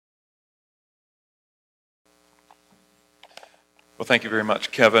Well, thank you very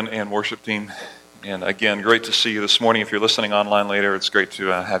much, Kevin and worship team. And again, great to see you this morning. If you're listening online later, it's great to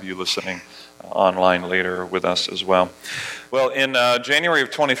have you listening online later with us as well. Well, in January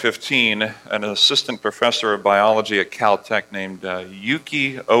of 2015, an assistant professor of biology at Caltech named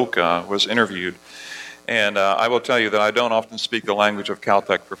Yuki Oka was interviewed. And I will tell you that I don't often speak the language of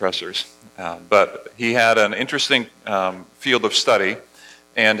Caltech professors. But he had an interesting field of study.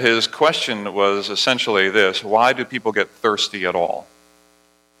 And his question was essentially this: why do people get thirsty at all?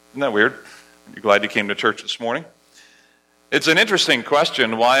 Isn't that weird? Are you glad you came to church this morning? It's an interesting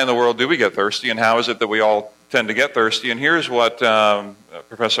question. Why in the world do we get thirsty, and how is it that we all tend to get thirsty? And here's what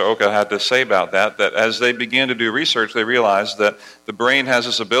Professor Oka had to say about that as they began to do research, they realized that the brain has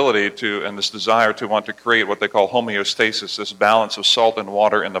this ability to, and this desire to want to create what they call homeostasis, this balance of salt and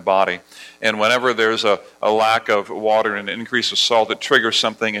water in the body. And whenever there's a lack of water and an increase of salt, it triggers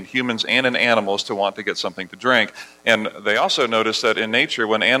something in humans and in animals to want to get something to drink. And they also noticed that in nature,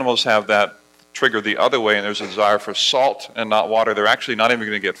 when animals have that trigger the other way and there's a desire for salt and not water, they're actually not even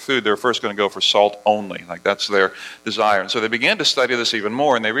going to get food. They're first going to go for salt only. Like, that's their desire. And so they began to study this even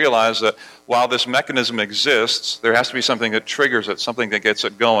more, and they realized that while this mechanism exists, there has to be something that triggers it, something that gets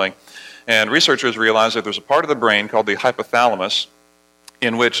it going. And researchers realized that there's a part of the brain called the hypothalamus,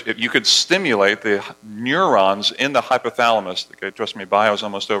 in which if you could stimulate the neurons in the hypothalamus. Okay, trust me, bio is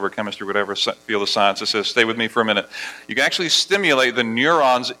almost over, chemistry, whatever field of science this is, stay with me for a minute. You can actually stimulate the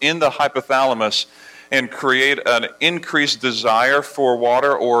neurons in the hypothalamus and create an increased desire for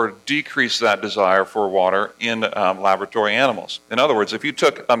water or decrease that desire for water in laboratory animals. In other words, if you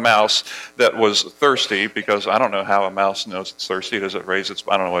took a mouse that was thirsty, because I don't know how a mouse knows it's thirsty, does it raise its,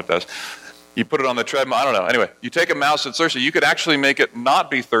 I don't know what it does. You put it on the treadmill, I don't know. Anyway, you take a mouse that's thirsty, you could actually make it not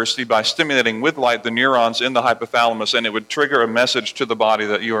be thirsty by stimulating with light the neurons in the hypothalamus, and it would trigger a message to the body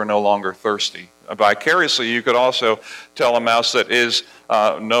that you are no longer thirsty. Vicariously, you could also tell a mouse that is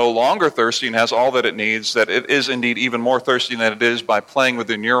no longer thirsty and has all that it needs, that it is indeed even more thirsty than it is, by playing with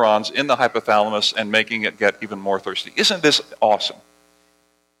the neurons in the hypothalamus and making it get even more thirsty. Isn't this awesome?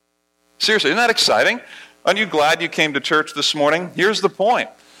 Seriously, isn't that exciting? Aren't you glad you came to church this morning? Here's the point.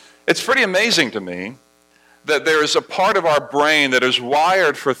 It's pretty amazing to me that there is a part of our brain that is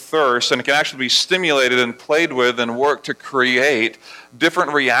wired for thirst, and it can actually be stimulated and played with and work to create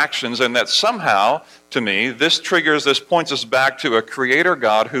different reactions, and that somehow, to me, this points us back to a creator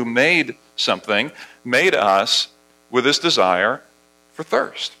God who made something, made us with this desire for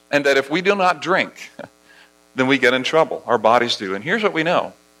thirst. And that if we do not drink, then we get in trouble. Our bodies do. And here's what we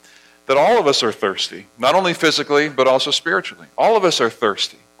know: that all of us are thirsty, not only physically, but also spiritually. All of us are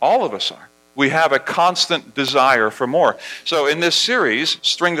thirsty. All of us are. We have a constant desire for more. So in this series,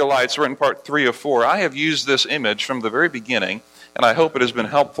 String Delights, we're in part 3 of 4, I have used this image from the very beginning, and I hope it has been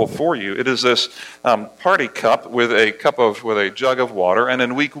helpful for you. It is this party cup with a jug of water. And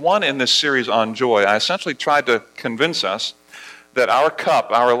in week 1 in this series on joy, I essentially tried to convince us that our cup,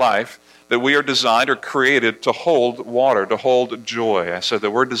 our life, that we are designed or created to hold water, to hold joy. I said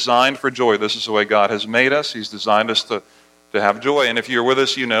that we're designed for joy. This is the way God has made us. He's designed us to have joy. And if you're with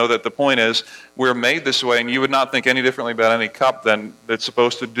us, you know that the point is we're made this way, and you would not think any differently about any cup than it's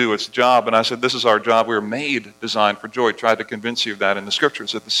supposed to do its job. And I said, this is our job. We're made, designed for joy. Tried to convince you of that in the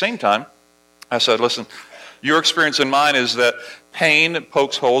scriptures. At the same time, I said, listen, your experience and mine is that pain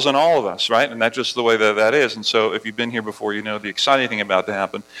pokes holes in all of us, right? And that's just the way that is. And so if you've been here before, you know the exciting thing about to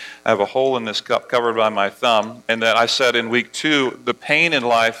happen. I have a hole in this cup covered by my thumb, and that I said in week 2, the pain in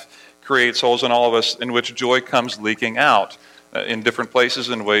life creates holes in all of us in which joy comes leaking out in different places,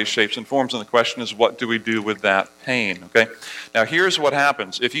 in ways, shapes, and forms. And the question is, what do we do with that pain? Okay. Now, here's what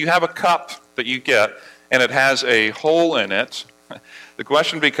happens. If you have a cup that you get and it has a hole in it, the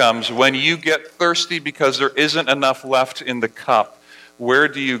question becomes, when you get thirsty because there isn't enough left in the cup, where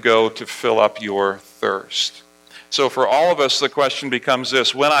do you go to fill up your thirst? So for all of us, the question becomes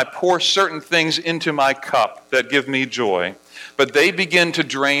this: when I pour certain things into my cup that give me joy, but they begin to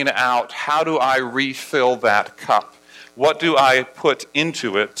drain out, how do I refill that cup? What do I put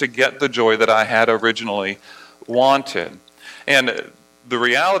into it to get the joy that I had originally wanted? And the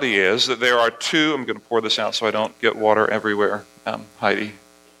reality is that there are two, I'm going to pour this out so I don't get water everywhere. Heidi,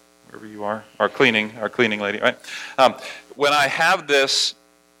 wherever you are, our cleaning lady, right? When I have this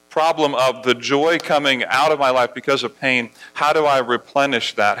problem of the joy coming out of my life because of pain, how do I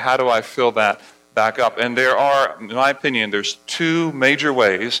replenish that? How do I fill that back up? And there are, in my opinion, there's 2 major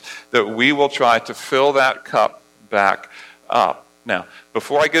ways that we will try to fill that cup back up. Now,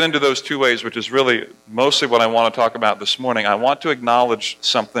 before I get into those 2 ways, which is really mostly what I want to talk about this morning, I want to acknowledge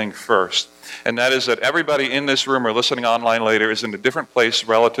something first. And that is that everybody in this room or listening online later is in a different place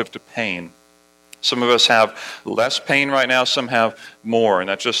relative to pain. Some of us have less pain right now, some have more, and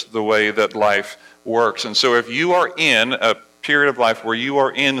that's just the way that life works. And so if you are in a period of life where you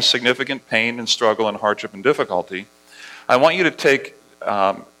are in significant pain and struggle and hardship and difficulty, I want you to take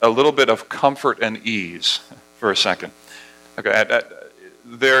a little bit of comfort and ease for a second. Okay,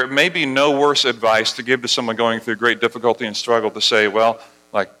 there may be no worse advice to give to someone going through great difficulty and struggle to say, well,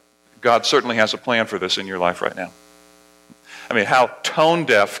 like, God certainly has a plan for this in your life right now. I mean, how tone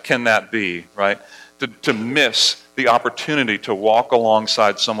deaf can that be, right? To miss the opportunity to walk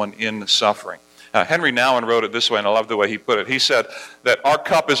alongside someone in suffering. Henry Nouwen wrote it this way, and I love the way he put it. He said that our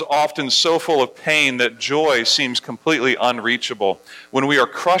cup is often so full of pain that joy seems completely unreachable. When we are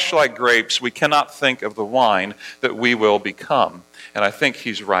crushed like grapes, we cannot think of the wine that we will become. And I think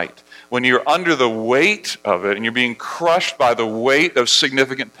he's right. When you're under the weight of it and you're being crushed by the weight of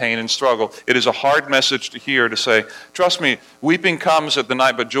significant pain and struggle, it is a hard message to hear, to say, trust me, weeping comes at the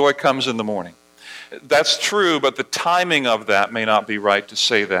night, but joy comes in the morning. That's true, but the timing of that may not be right to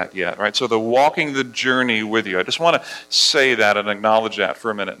say that yet, right? So the walking the journey with you. I just want to say that and acknowledge that for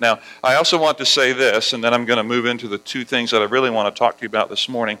a minute. Now, I also want to say this, and then I'm going to move into the two things that I really want to talk to you about this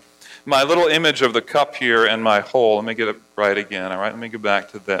morning. My little image of the cup here and my hole, let me get it right again, all right? Let me go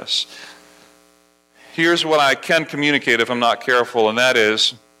back to this. Here's what I can communicate if I'm not careful, and that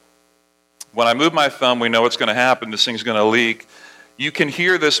is, when I move my thumb, we know what's going to happen. This thing's going to leak. You can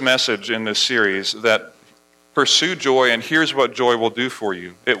hear this message in this series that pursue joy, and here's what joy will do for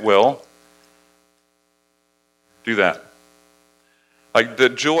you. It will do that. Like the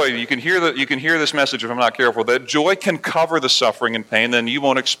joy, you can hear this message if I'm not careful, that joy can cover the suffering and pain, then you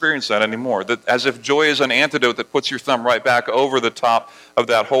won't experience that anymore. That as if joy is an antidote that puts your thumb right back over the top of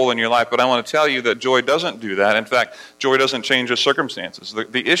that hole in your life. But I want to tell you that joy doesn't do that. In fact, joy doesn't change the circumstances.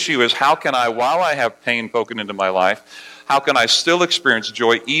 The issue is, how can I, while I have pain poking into my life, how can I still experience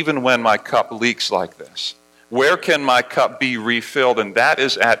joy even when my cup leaks like this? Where can my cup be refilled? And that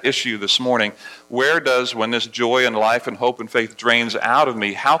is at issue this morning. Where does, when this joy and life and hope and faith drains out of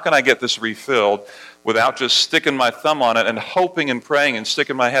me, how can I get this refilled without just sticking my thumb on it and hoping and praying and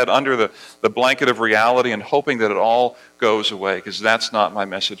sticking my head under the blanket of reality and hoping that it all goes away? Because that's not my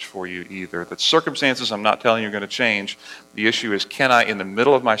message for you either. The circumstances, I'm not telling you, are going to change. The issue is, can I, in the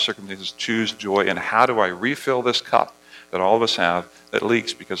middle of my circumstances, choose joy? And how do I refill this cup that all of us have that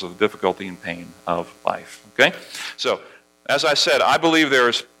leaks because of the difficulty and pain of life? Okay? So, as I said, I believe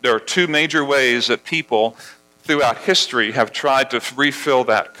there are two major ways that people throughout history have tried to refill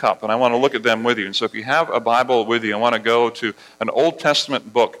that cup, and I want to look at them with you. And so if you have a Bible with you, I want to go to an Old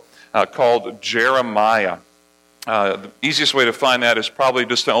Testament book called Jeremiah. The easiest way to find that is probably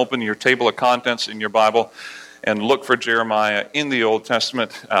just to open your table of contents in your Bible and look for Jeremiah in the Old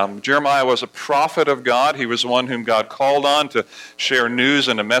Testament. Jeremiah was a prophet of God. He was the one whom God called on to share news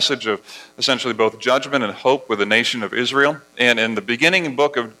and a message of essentially both judgment and hope with the nation of Israel. And in the beginning of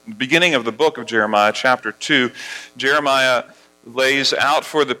the book of Jeremiah, chapter 2, Jeremiah lays out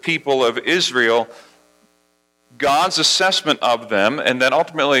for the people of Israel God's assessment of them, and then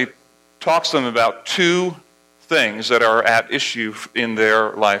ultimately talks to them about two things that are at issue in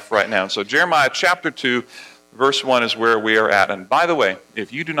their life right now. And so Jeremiah chapter 2, Verse 1 is where we are at. And by the way,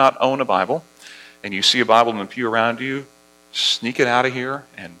 if you do not own a Bible and you see a Bible in the pew around you, sneak it out of here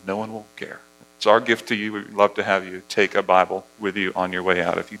and no one will care. It's our gift to you. We'd love to have you take a Bible with you on your way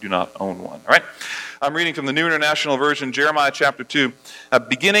out if you do not own one. All right? I'm reading from the New International Version, Jeremiah chapter 2,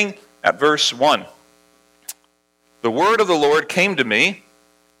 beginning at verse 1. The word of the Lord came to me,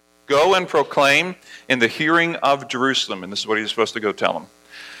 go and proclaim in the hearing of Jerusalem. And this is what he's supposed to go tell them.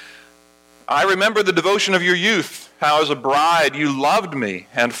 I remember the devotion of your youth, how as a bride you loved me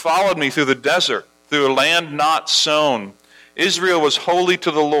and followed me through the desert, through a land not sown. Israel was holy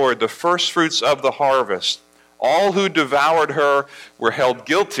to the Lord, the firstfruits of the harvest. All who devoured her were held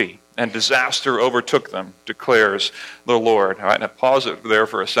guilty, and disaster overtook them, declares the Lord. All right, now pause it there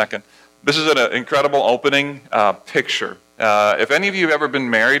for a second. This is an incredible opening picture. If any of you have ever been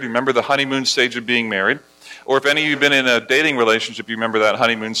married, remember the honeymoon stage of being married. Or if any of you have been in a dating relationship, you remember that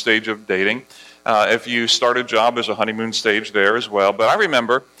honeymoon stage of dating. If you start a job, there's a honeymoon stage there as well. But I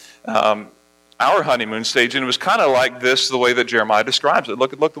remember our honeymoon stage, and it was kind of like this, the way that Jeremiah describes it.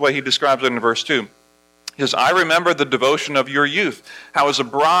 Look the way he describes it in verse 2. He says, I remember the devotion of your youth, how as a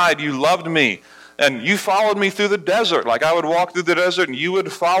bride you loved me, and you followed me through the desert. Like I would walk through the desert, and you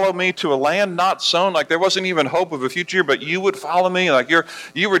would follow me to a land not sown. Like there wasn't even hope of a future, but you would follow me. Like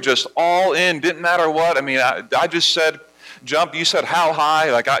you were just all in, didn't matter what. I mean, I just said jump, you said how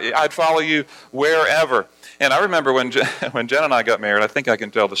high. Like I'd follow you wherever. And I remember when Jen and I got married, I think I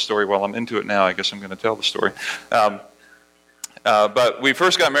can tell the story. Well, I'm into it now. I guess I'm going to tell the story. But we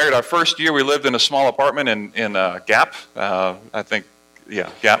first got married. Our first year, we lived in a small apartment in Gap, I think,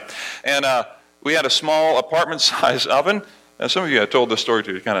 Gap. And we had a small apartment-size oven. Some of you I told this story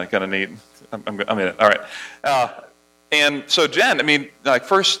to. Kind of neat. I'm in it. All right. And so Jen,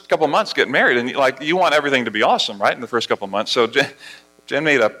 first couple of months getting married, and you want everything to be awesome, right? In the first couple of months. So Jen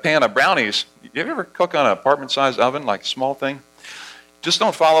made a pan of brownies. You ever cook on an apartment-sized oven, like a small thing? Just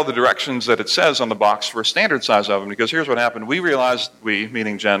don't follow the directions that it says on the box for a standard size oven, because here's what happened. We,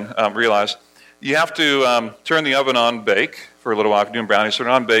 meaning Jen, realized you have to turn the oven on, bake for a little while. If you're doing brownies, turn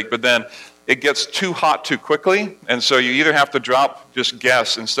it on, bake, but then it gets too hot too quickly, and so you either have to drop, just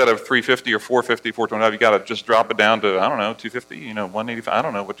guess, instead of 350 or 450, 425, you got to just drop it down to, 250, 185, I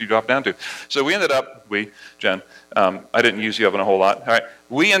don't know what you drop down to. So we ended up, Jen, I didn't use the oven a whole lot. All right,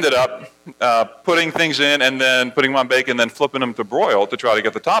 we ended up putting things in and then putting them on bake and then flipping them to broil to try to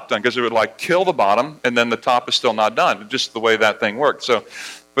get the top done, because it would kill the bottom and then the top is still not done, just the way that thing worked. So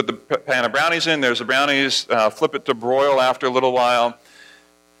put the pan of brownies in, there's the brownies, flip it to broil after a little while,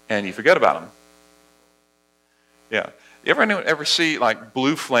 and you forget about them. Yeah. You ever see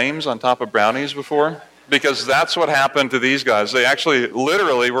blue flames on top of brownies before? Because that's what happened to these guys. They actually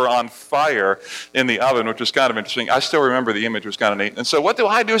literally were on fire in the oven, which was kind of interesting. I still remember the image was kind of neat. And so what do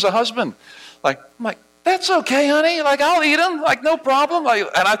I do as a husband? I'm like, that's okay, honey. I'll eat them. no problem.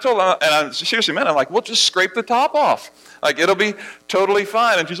 And I told her, and I seriously meant it, we'll just scrape the top off. It'll be totally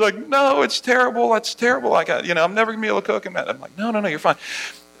fine. And she's like, no, it's terrible. That's terrible. I'm never going to be able to cook. And I'm like, no, you're fine.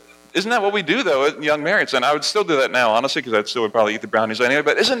 Isn't that what we do, though, at young marrieds? And I would still do that now, honestly, because I still would probably eat the brownies anyway.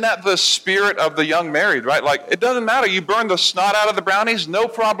 But isn't that the spirit of the young married, right? It doesn't matter. You burn the snot out of the brownies, no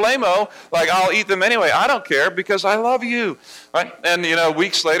problemo. I'll eat them anyway. I don't care because I love you, right? And,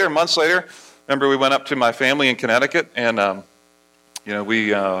 weeks later, months later, remember we went up to my family in Connecticut, and,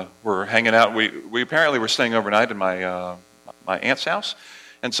 we were hanging out. We apparently were staying overnight in my aunt's house.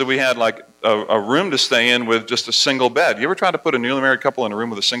 And so we had a room to stay in with just a single bed. You ever tried to put a newly married couple in a room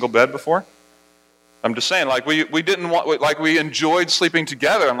with a single bed before? I'm just saying, we didn't want, we enjoyed sleeping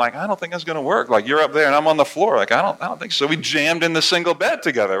together. I'm like, I don't think that's going to work. You're up there and I'm on the floor. I don't think so. We jammed in the single bed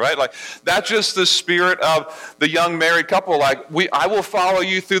together, right? That's just the spirit of the young married couple. I will follow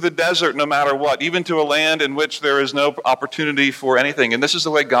you through the desert no matter what, even to a land in which there is no opportunity for anything. And this is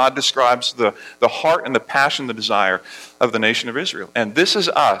the way God describes the heart and the passion, the desire of the nation of Israel. And this is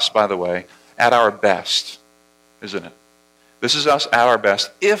us, by the way, at our best, isn't it? This is us at our best,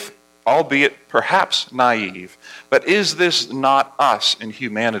 albeit perhaps naive, but is this not us in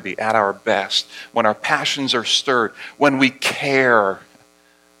humanity at our best, when our passions are stirred, when we care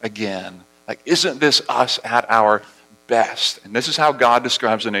again? Isn't this us at our best? And this is how God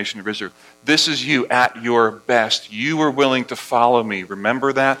describes the nation of Israel. This is you at your best. You were willing to follow me.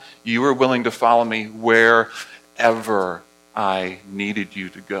 Remember that? You were willing to follow me wherever I needed you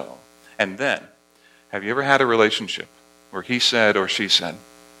to go. And then, have you ever had a relationship where he said or she said,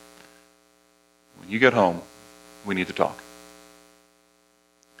 when you get home, we need to talk?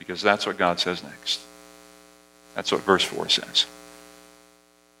 Because that's what God says next. That's what verse 4 says.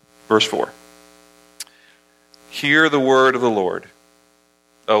 Verse 4. Hear the word of the Lord,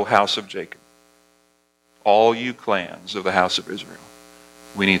 O house of Jacob, all you clans of the house of Israel.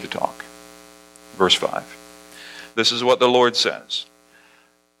 We need to talk. Verse 5. This is what the Lord says.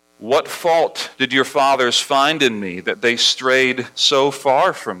 What fault did your fathers find in me that they strayed so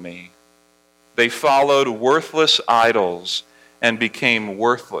far from me? They followed worthless idols and became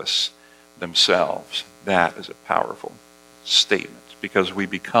worthless themselves. That is a powerful statement, because we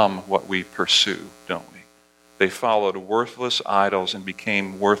become what we pursue, don't we? They followed worthless idols and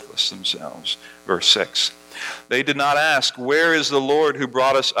became worthless themselves. Verse 6. They did not ask, where is the Lord who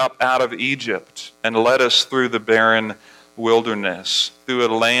brought us up out of Egypt and led us through the barren wilderness, through a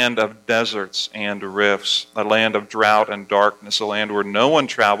land of deserts and rifts, a land of drought and darkness, a land where no one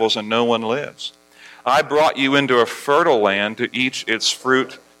travels and no one lives. I brought you into a fertile land to eat its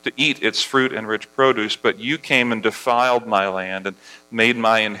fruit and rich produce, but you came and defiled my land and made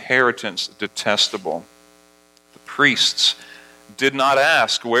my inheritance detestable. The priests did not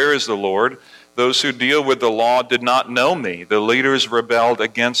ask, where is the Lord? Those who deal with the law did not know me. The leaders rebelled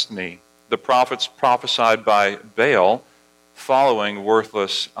against me. The prophets prophesied by Baal, following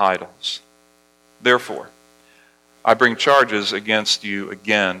worthless idols. Therefore, I bring charges against you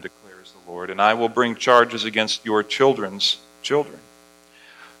again, declares the Lord, and I will bring charges against your children's children.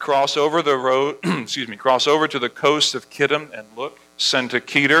 Cross over the road, cross over to the coast of Kittim and look, send to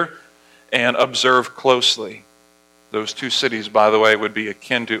Kedar and observe closely. Those two cities, by the way, would be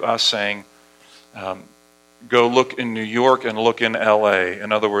akin to us saying, Go look in New York and look in LA.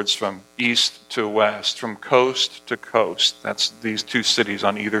 In other words, from east to west, from coast to coast. That's these two cities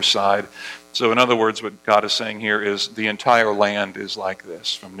on either side. So in other words, what God is saying here is the entire land is like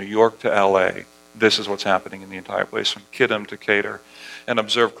this. From New York to LA, this is what's happening in the entire place. From Kiddim to Kedar. And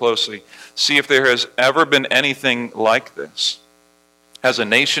observe closely. See if there has ever been anything like this. Has a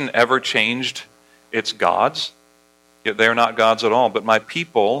nation ever changed its gods? Yet they are not gods at all. But my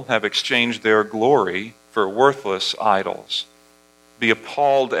people have exchanged their glory for worthless idols. Be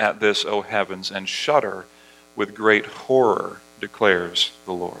appalled at this, O heavens, and shudder with great horror, declares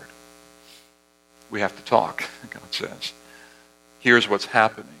the Lord. We have to talk, God says. Here's what's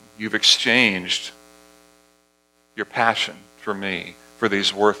happening. You've exchanged your passion for me for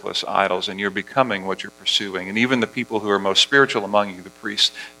these worthless idols, and you're becoming what you're pursuing. And even the people who are most spiritual among you, the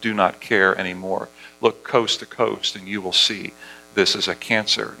priests, do not care anymore. Look coast to coast, and you will see this is a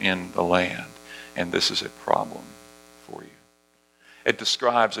cancer in the land, and this is a problem for you. It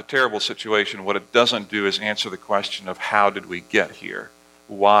describes a terrible situation. What it doesn't do is answer the question of how did we get here?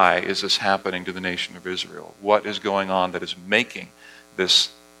 Why is this happening to the nation of Israel? What is going on that is making this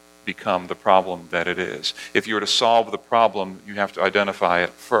become the problem that it is? If you were to solve the problem, you have to identify it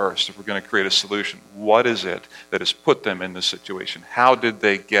first. If we're going to create a solution, what is it that has put them in this situation? How did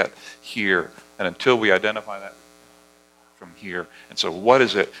they get here? And until we identify that from here. And so what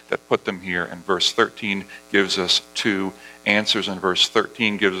is it that put them here? And verse 13 gives us two answers. And verse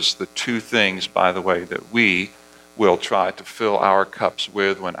 13 gives us the two things, by the way, that we will try to fill our cups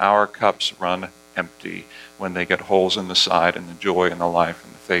with when our cups run empty, when they get holes in the side and the joy and the life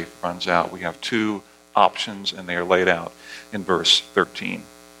and the faith runs out. We have two options, and they are laid out in verse 13.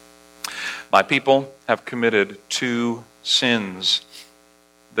 My people have committed two sins.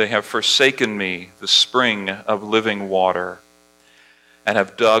 They have forsaken me, the spring of living water, and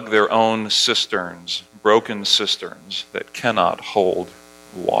have dug their own cisterns, broken cisterns that cannot hold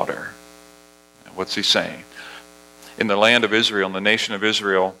water. What's he saying? In the land of Israel, in the nation of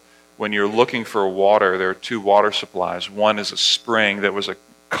Israel, when you're looking for water, there are two water supplies. One is a spring that was a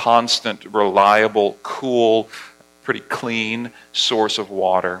constant, reliable, cool, pretty clean source of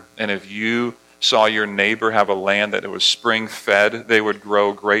water. And if you saw your neighbor have a land that it was spring-fed, they would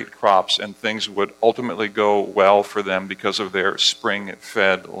grow great crops and things would ultimately go well for them because of their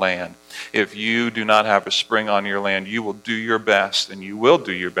spring-fed land. If you do not have a spring on your land, you will do your best, and you will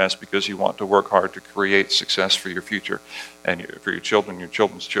do your best because you want to work hard to create success for your future and for your children, your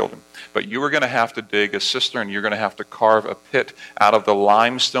children's children. But you are going to have to dig a cistern. You're going to have to carve a pit out of the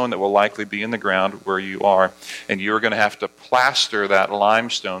limestone that will likely be in the ground where you are. And you're going to have to plaster that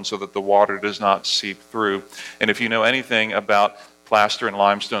limestone so that the water does not seep through. And if you know anything about plaster and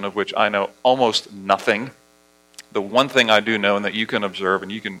limestone, of which I know almost nothing, the one thing I do know and that you can observe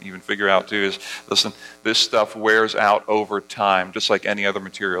and you can even figure out too is, listen, this stuff wears out over time, just like any other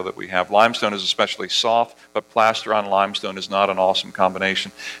material that we have. Limestone is especially soft, but plaster on limestone is not an awesome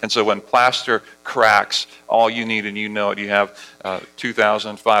combination. And so when plaster cracks, all you need, and you know it, you have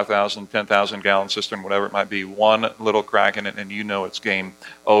 2,000, 5,000, 10,000 gallon cistern, whatever it might be, one little crack in it, and you know it's game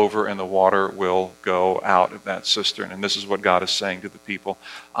over, and the water will go out of that cistern. And this is what God is saying to the people.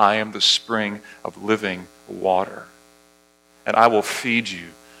 I am the spring of living water, and I will feed you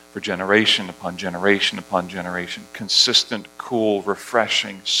for generation upon generation upon generation. Consistent, cool,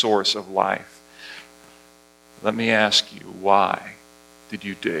 refreshing source of life. Let me ask you, why did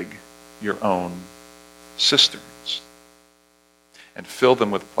you dig your own cisterns and fill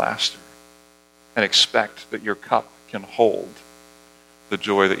them with plaster and expect that your cup can hold the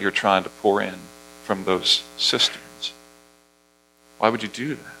joy that you're trying to pour in from those cisterns? Why would you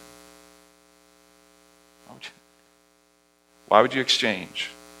do that? Why would you exchange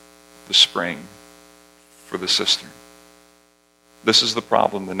the spring for the cistern? This is the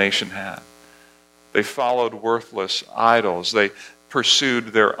problem the nation had. They followed worthless idols. They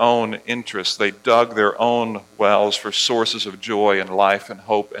pursued their own interests. They dug their own wells for sources of joy and life and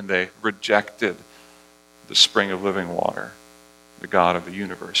hope, and they rejected the spring of living water the God of the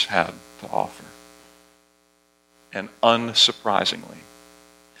universe had to offer. And unsurprisingly,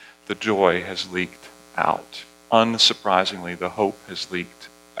 the joy has leaked out. Unsurprisingly, the hope has leaked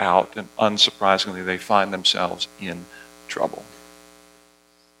out, and unsurprisingly, they find themselves in trouble.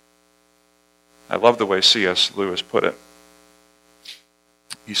 I love the way C.S. Lewis put it.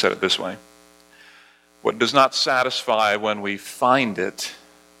 He said it this way: what does not satisfy when we find it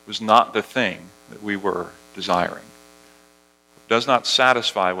was not the thing that we were desiring. What does not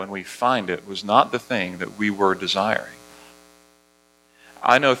satisfy when we find it was not the thing that we were desiring.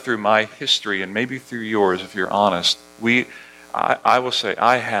 I know through my history, and maybe through yours if you're honest, I will say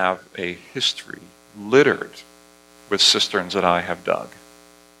I have a history littered with cisterns that I have dug,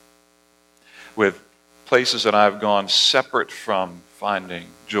 with places that I've gone separate from finding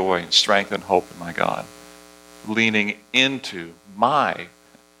joy and strength and hope in my God, leaning into my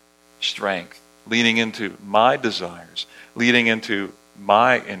strength, leaning into my desires, leaning into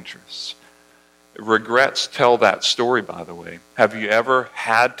my interests. Regrets tell that story, by the way. Have you ever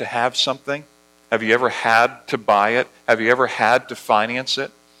had to have something? Have you ever had to buy it? Have you ever had to finance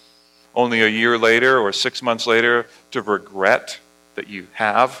it? Only a year later or 6 months later to regret that you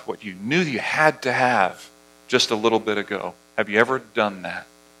have what you knew you had to have just a little bit ago. Have you ever done that?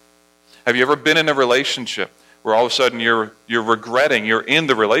 Have you ever been in a relationship where all of a sudden you're regretting you're in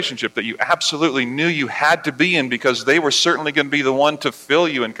the relationship that you absolutely knew you had to be in because they were certainly going to be the one to fill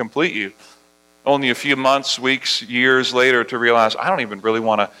you and complete you? Only a few months, weeks, years later to realize, I don't even really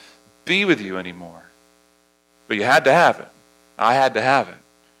want to be with you anymore. But you had to have it. I had to have it.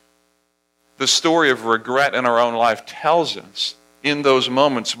 The story of regret in our own life tells us in those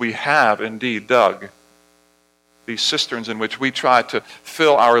moments we have indeed dug these cisterns in which we try to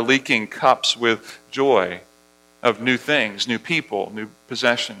fill our leaking cups with joy of new things, new people, new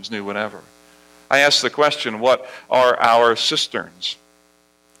possessions, new whatever. I ask the question, what are our cisterns?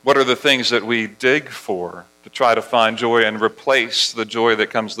 What are the things that we dig for to try to find joy and replace the joy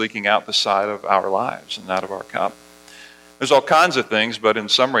that comes leaking out the side of our lives and out of our cup? There's all kinds of things, but in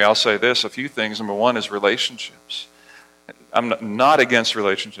summary, I'll say this, a few things. Number one is relationships. I'm not against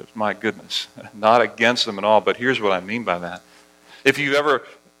relationships, my goodness. Not against them at all, but here's what I mean by that. If you ever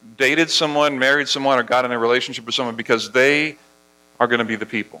dated someone, married someone, or got in a relationship with someone because they are going to be the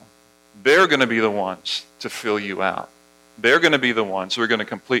people. They're going to be the ones to fill you out. They're going to be the ones who are going to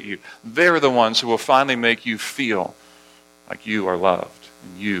complete you. They're the ones who will finally make you feel like you are loved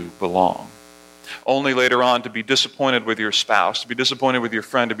and you belong. Only later on to be disappointed with your spouse, to be disappointed with your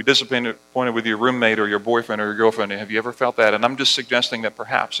friend, to be disappointed with your roommate or your boyfriend or your girlfriend. Have you ever felt that? And I'm just suggesting that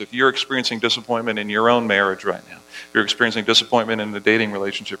perhaps if you're experiencing disappointment in your own marriage right now, if you're experiencing disappointment in the dating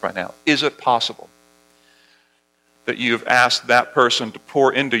relationship right now, is it possible that you've asked that person to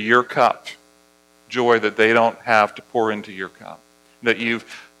pour into your cup joy that they don't have to pour into your cup? That you've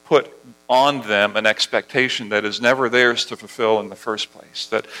put on them an expectation that is never theirs to fulfill in the first place,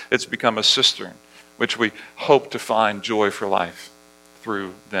 that it's become a cistern which we hope to find joy for life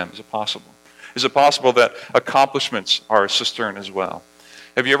through them. Is it possible? Is it possible that accomplishments are a cistern as well?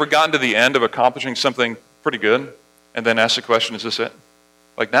 Have you ever gotten to the end of accomplishing something pretty good and then asked the question, is this it?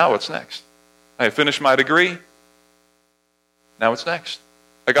 Like, now what's next? I finished my degree. Now what's next?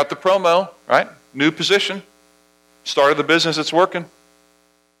 I got the promo, right? New position. Started the business, it's working.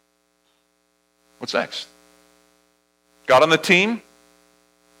 What's next? Got on the team,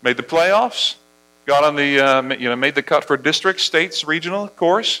 made the playoffs, got on the, made the cut for districts, states, regional, of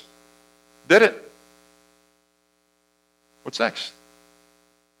course. Did it. What's next?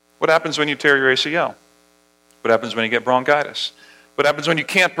 What happens when you tear your ACL? What happens when you get bronchitis? What happens when you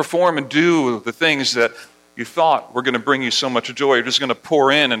can't perform and do the things that you thought were going to bring you so much joy? You're just going to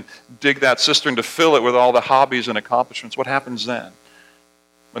pour in and dig that cistern to fill it with all the hobbies and accomplishments. What happens then?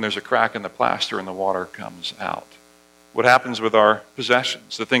 When there's a crack in the plaster and the water comes out? What happens with our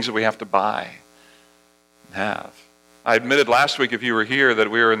possessions, the things that we have to buy and have? I admitted last week, if you were here, that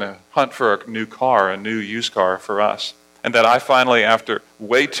we were in the hunt for a new car, a new used car for us. And that I finally, after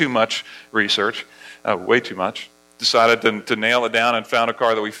way too much research, decided to nail it down and found a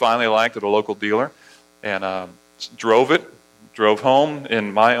car that we finally liked at a local dealer. And drove home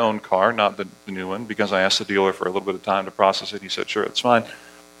in my own car, not the new one, because I asked the dealer for a little bit of time to process it. He said, sure, it's fine.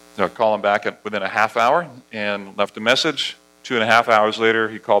 So I called him back within a half hour and left a message. 2.5 hours later,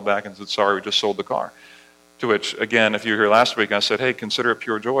 he called back and said, sorry, we just sold the car. To which, again, if you were here last week, I said, hey, consider it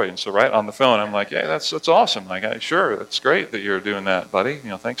pure joy. And so right on the phone, I'm like, yeah, that's awesome. Like, sure, that's great that you're doing that, buddy.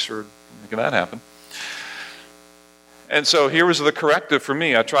 Thanks for making that happen. And so here was the corrective for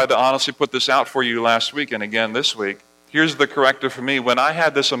me. I tried to honestly put this out for you last week and again this week. Here's the corrective for me. When I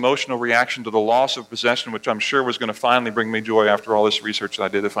had this emotional reaction to the loss of possession, which I'm sure was going to finally bring me joy after all this research that I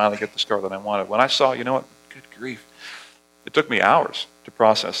did to finally get this car that I wanted, when I saw, you know what, good grief, it took me hours to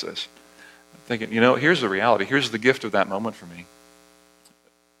process this. I'm thinking, here's the reality. Here's the gift of that moment for me.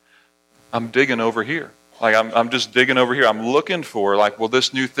 I'm digging over here. Like, I'm just digging over here. I'm looking for, will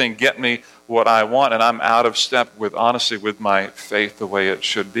this new thing get me what I want? And I'm out of step with my faith the way it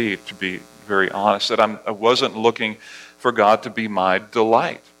should be, to be very honest. That I wasn't looking for God to be my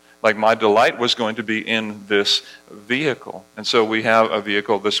delight. Like, my delight was going to be in this vehicle. And so we have a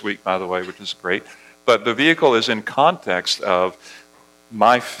vehicle this week, by the way, which is great. But the vehicle is in context of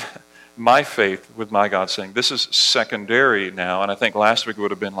my faith with my God, saying, this is secondary now. And I think last week it would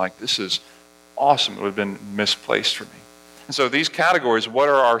have been like, this is awesome it would have been misplaced for me. And so these categories, what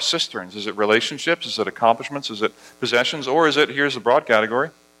are our cisterns? Is it relationships? Is it accomplishments? Is it possessions? Or is it, here's the broad category,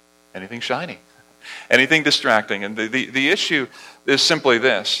 anything shiny, anything distracting? And the issue is simply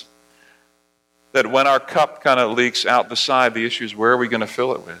this, that when our cup kind of leaks out the side, the issue is where are we going to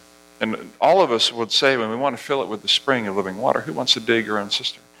fill it with? And all of us would say when we want to fill it with the spring of living water, who wants to dig your own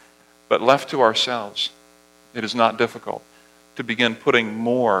cistern? But left to ourselves, it is not difficult to begin putting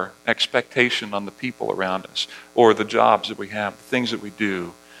more expectation on the people around us, or the jobs that we have, the things that we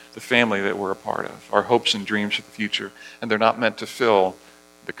do, the family that we're a part of, our hopes and dreams for the future. And they're not meant to fill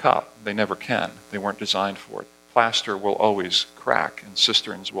the cup. They never can. They weren't designed for it. Plaster will always crack, and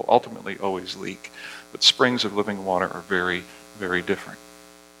cisterns will ultimately always leak. But springs of living water are very, very different.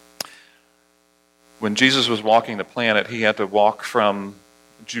 When Jesus was walking the planet, he had to walk from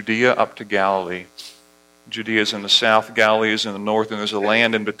Judea up to Galilee. Judea is in the south, Galilee is in the north, and there's a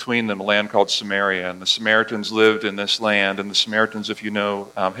land in between them, a land called Samaria. And the Samaritans lived in this land, and the Samaritans, if you know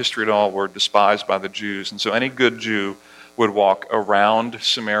history at all, were despised by the Jews. And so any good Jew would walk around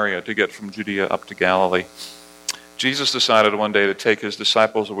Samaria to get from Judea up to Galilee. Jesus decided one day to take his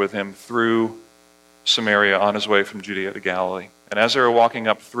disciples with him through Samaria on his way from Judea to Galilee. And as they were walking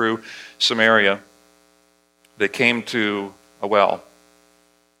up through Samaria, they came to a well.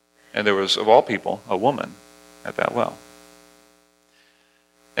 And there was, of all people, a woman at that well.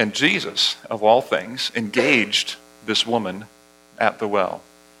 And Jesus, of all things, engaged this woman at the well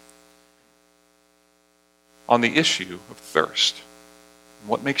on the issue of thirst.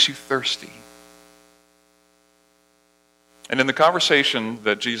 What makes you thirsty? And in the conversation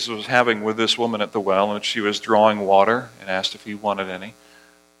that Jesus was having with this woman at the well, in which she was drawing water and asked if he wanted any,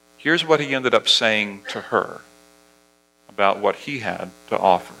 here's what he ended up saying to her about what he had to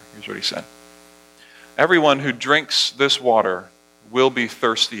offer. Here's what he said. Everyone who drinks this water will be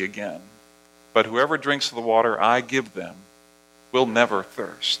thirsty again, but whoever drinks the water I give them will never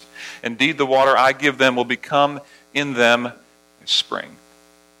thirst. Indeed, the water I give them will become in them a spring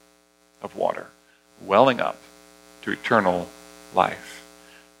of water, welling up to eternal life.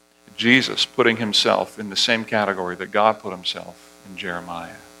 Jesus putting himself in the same category that God put himself in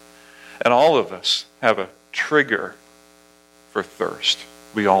Jeremiah. And all of us have a trigger for thirst.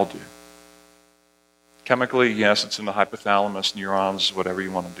 We all do. Chemically, yes, it's in the hypothalamus, neurons, whatever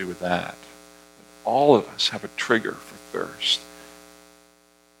you want to do with that. But all of us have a trigger for thirst.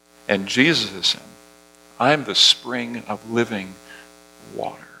 And Jesus is saying, I am the spring of living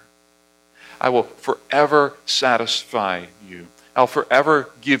water. I will forever satisfy you. I'll forever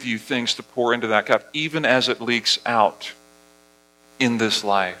give you things to pour into that cup, even as it leaks out in this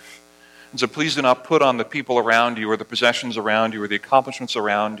life. And so please do not put on the people around you or the possessions around you or the accomplishments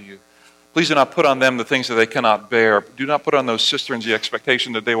around you. Please do not put on them the things that they cannot bear. Do not put on those cisterns the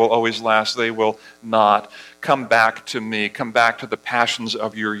expectation that they will always last. They will not. Come back to me. Come back to the passions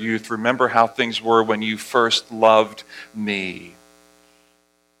of your youth. Remember how things were when you first loved me.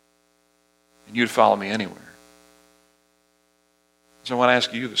 And you'd follow me anywhere. So I want to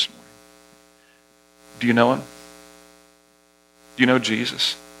ask you this morning, do you know him? Do you know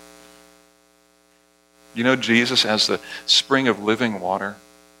Jesus? You know Jesus as the spring of living water,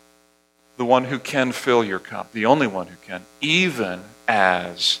 the one who can fill your cup, the only one who can, even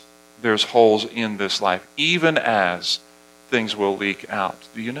as there's holes in this life, even as things will leak out.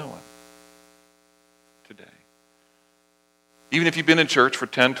 Do you know him today? Even if you've been in church for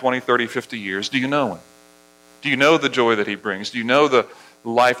 10, 20, 30, 50 years, do you know him? Do you know the joy that he brings? Do you know the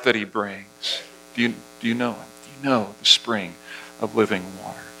life that he brings? Do you know him? Do you know the spring of living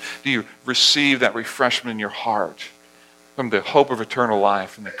water? Do you receive that refreshment in your heart from the hope of eternal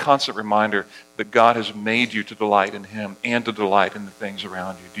life and the constant reminder that God has made you to delight in him and to delight in the things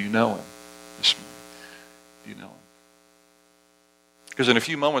around you? Do you know him this morning? Do you know him? Because in a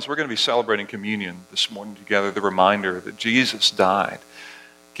few moments we're going to be celebrating communion this morning together, the reminder that Jesus died,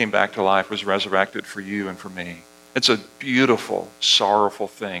 came back to life, was resurrected for you and for me. It's a beautiful, sorrowful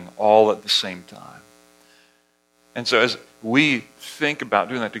thing all at the same time. And so as we think about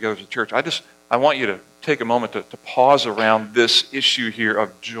doing that together as a church, I want you to take a moment to pause around this issue here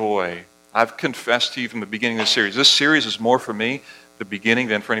of joy. I've confessed to you from the beginning of this series. This series is more for me, the beginning,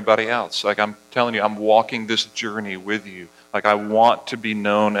 than for anybody else. Like I'm telling you, I'm walking this journey with you. Like I want to be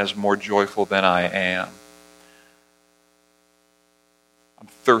known as more joyful than I am. I'm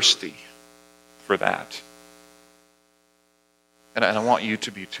thirsty for that. And I want you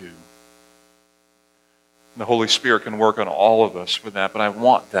to be too. The Holy Spirit can work on all of us with that, but I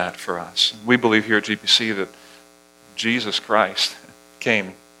want that for us. We believe here at GPC that Jesus Christ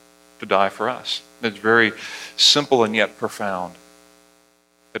came to die for us. It's very simple and yet profound.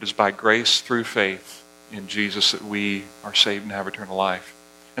 That is by grace through faith in Jesus that we are saved and have eternal life.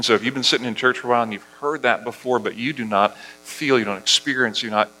 And so if you've been sitting in church for a while and you've heard that before, but you do not feel, you don't experience,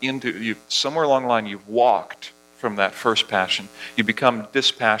 you're not into, somewhere along the line you've walked from that first passion. You become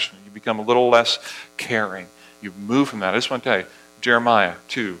dispassionate. You become a little less caring. You've moved from that. I just want to tell you, Jeremiah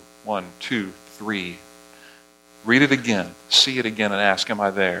 2, 1, 2, 3. Read it again. See it again and ask, am I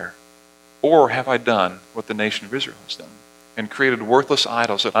there? Or have I done what the nation of Israel has done and created worthless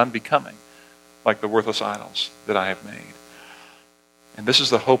idols that I'm becoming like the worthless idols that I have made? And this is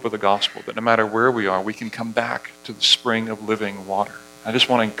the hope of the gospel, that no matter where we are, we can come back to the spring of living water. I just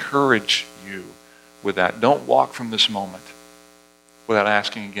want to encourage you with that. Don't walk from this moment without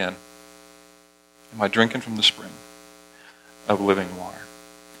asking again, am I drinking from the spring of living water?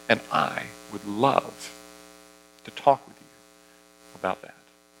 And I would love to talk with you about that,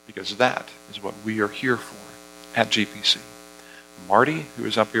 because that is what we are here for at GPC. Marty, who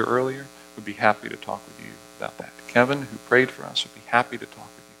was up here earlier, would be happy to talk with you about that. Kevin, who prayed for us, would be happy to talk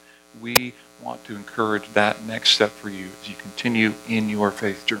with you. We want to encourage that next step for you as you continue in your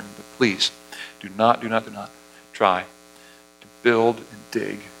faith journey. But please, do not try to build and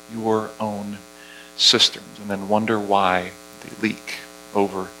dig your own cisterns and then wonder why they leak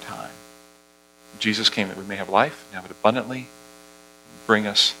over time. Jesus came that we may have life and have it abundantly, and bring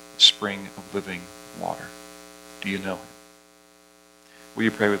us the spring of living water. Do you know him? Will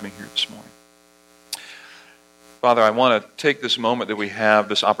you pray with me here this morning? Father, I want to take this moment that we have,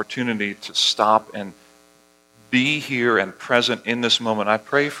 this opportunity to stop and be here and present in this moment. I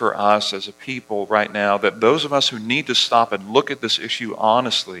pray for us as a people right now that those of us who need to stop and look at this issue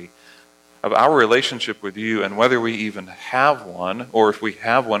honestly of our relationship with you and whether we even have one, or if we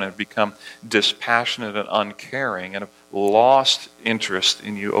have one and have become dispassionate and uncaring and have lost interest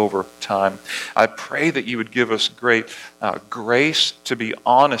in you over time. I pray that you would give us great grace to be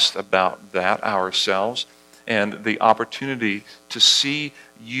honest about that ourselves, and the opportunity to see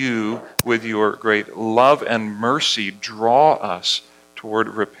you with your great love and mercy draw us toward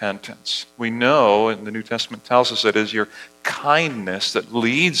repentance. We know, and the New Testament tells us, that it is your kindness that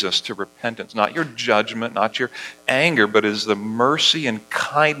leads us to repentance, not your judgment, not your anger, but it is the mercy and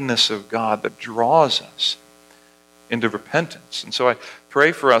kindness of God that draws us into repentance. And so I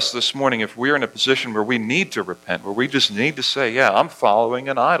pray for us this morning, if we're in a position where we need to repent, where we just need to say, yeah, I'm following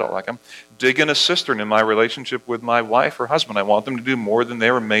an idol, like I'm digging a cistern in my relationship with my wife or husband. I want them to do more than they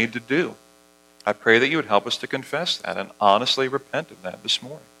were made to do. I pray that you would help us to confess that and honestly repent of that this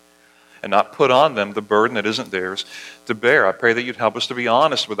morning and not put on them the burden that isn't theirs to bear. I pray that you'd help us to be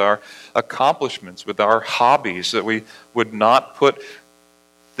honest with our accomplishments, with our hobbies, that we would not put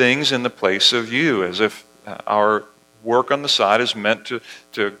things in the place of you, as if our work on the side is meant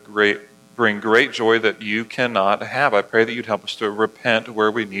to bring great joy that you cannot have. I pray that you'd help us to repent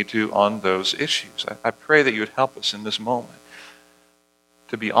where we need to on those issues. I pray that you would help us in this moment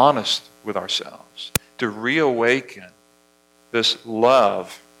to be honest with ourselves, to reawaken this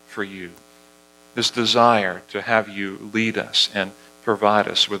love for you, this desire to have you lead us and provide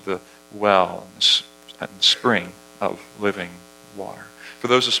us with the well and the spring of living water. For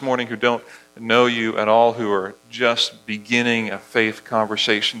those this morning who don't know you at all, who are just beginning a faith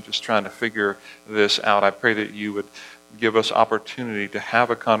conversation, just trying to figure this out, I pray that you would give us opportunity to have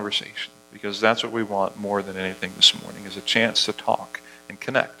a conversation, because that's what we want more than anything this morning, is a chance to talk and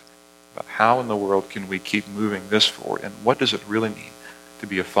connect about how in the world can we keep moving this forward, and what does it really mean to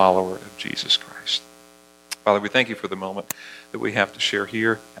be a follower of Jesus Christ. Father, we thank you for the moment that we have to share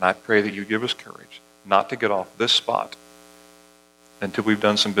here, and I pray that you give us courage not to get off this spot until we've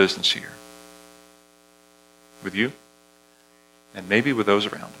done some business here with you and maybe with those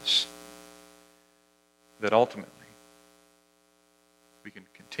around us, that ultimately we can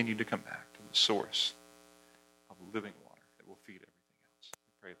continue to come back to the source of living